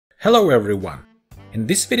Hello everyone! In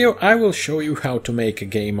this video I will show you how to make a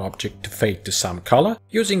game object to fade to some color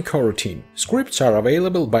using Coroutine. Scripts are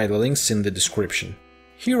available by the links in the description.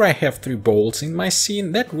 Here I have 3 balls in my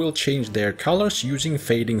scene that will change their colors using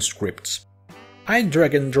fading scripts. I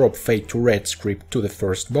drag and drop fade to red script to the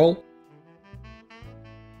first ball,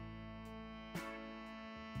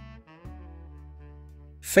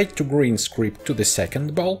 fade to green script to the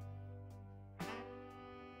second ball,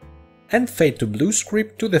 and fade to blue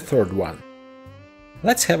script to the third one.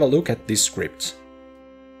 Let's have a look at these scripts.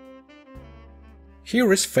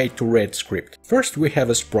 Here is fade to red script. First we have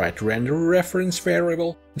a sprite renderer reference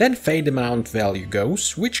variable, then fade amount value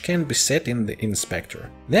goes, which can be set in the inspector.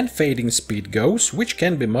 Then fading speed goes, which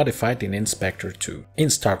can be modified in inspector too. In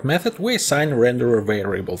start method we assign renderer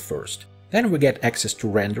variable first. Then we get access to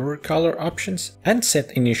renderer color options and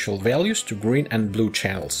set initial values to green and blue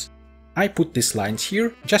channels. I put these lines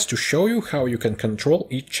here just to show you how you can control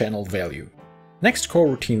each channel value. Next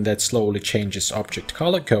coroutine that slowly changes object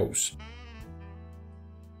color goes.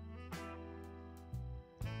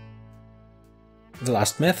 The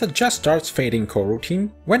last method just starts fading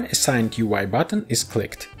coroutine when assigned UI button is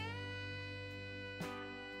clicked.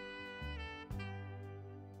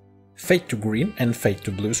 Fade to green and fade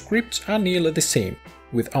to blue scripts are nearly the same,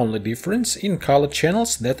 with only difference in color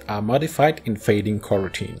channels that are modified in fading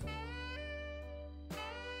coroutine.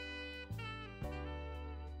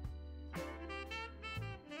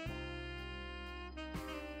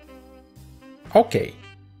 Okay,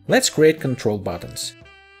 let's create control buttons.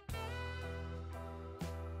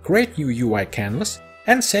 Create new UI canvas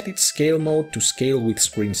and set its scale mode to scale with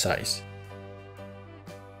screen size.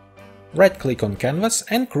 Right-click on canvas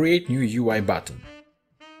and create new UI button.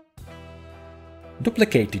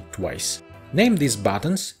 Duplicate it twice. Name these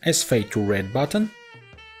buttons as fade to red button,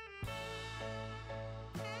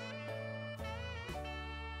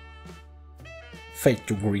 fade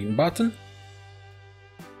to green button,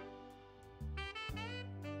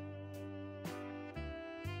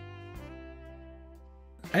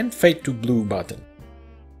 and fade to blue button.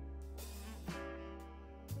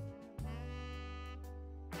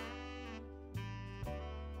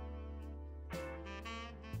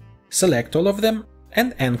 Select all of them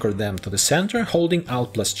and anchor them to the center holding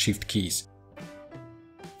Alt+Shift keys.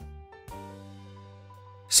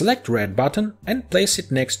 Select red button and place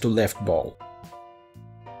it next to left ball.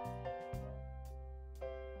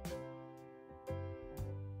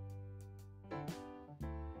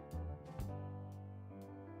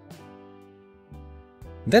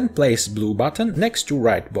 Then place blue button next to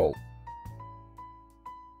right ball.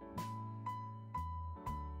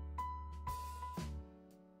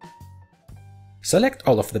 Select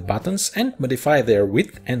all of the buttons and modify their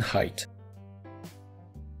width and height.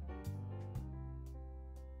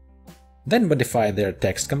 Then modify their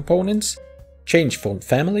text components, change font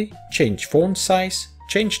family, change font size,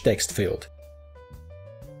 change text field.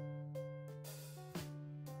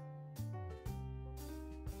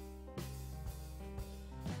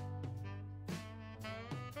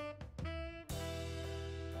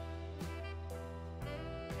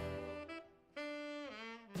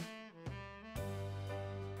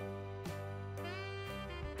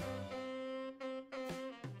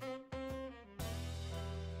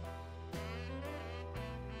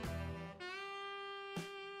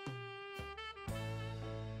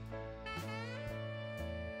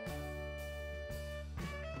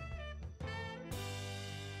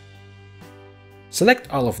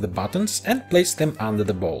 Select all of the buttons and place them under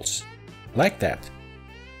the balls, like that.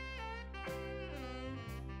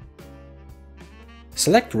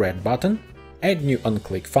 Select red button, add new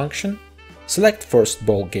onClick function, select first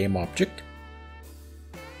ball game object,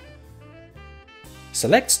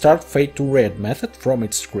 select start fade to red method from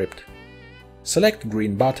its script, select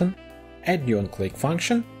green button, add new onClick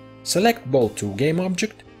function, select ball 2 game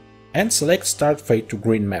object, and select start fade to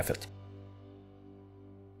green method.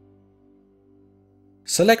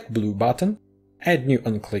 Select blue button, add new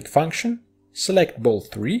onClick function, select ball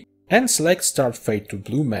 3 and select start fade to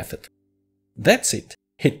blue method. That's it.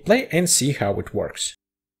 Hit play and see how it works.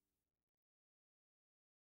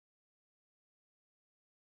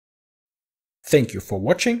 Thank you for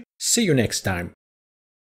watching, see you next time.